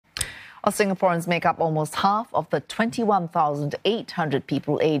Well, Singaporeans make up almost half of the 21,800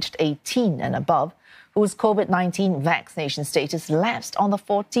 people aged 18 and above whose COVID-19 vaccination status lapsed on the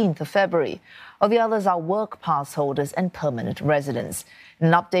 14th of February. While the others are work pass holders and permanent residents. In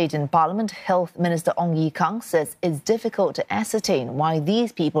an update in Parliament, Health Minister Ong Ye Kung says it's difficult to ascertain why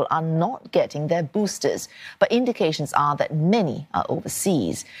these people are not getting their boosters, but indications are that many are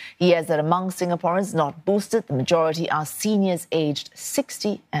overseas. He adds that among Singaporeans not boosted, the majority are seniors aged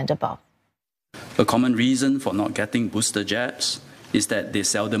 60 and above. A common reason for not getting booster jabs is that they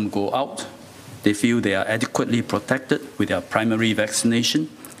seldom go out. They feel they are adequately protected with their primary vaccination,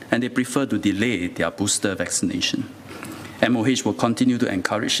 and they prefer to delay their booster vaccination. MOH will continue to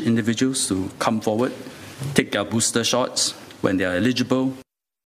encourage individuals to come forward, take their booster shots when they are eligible.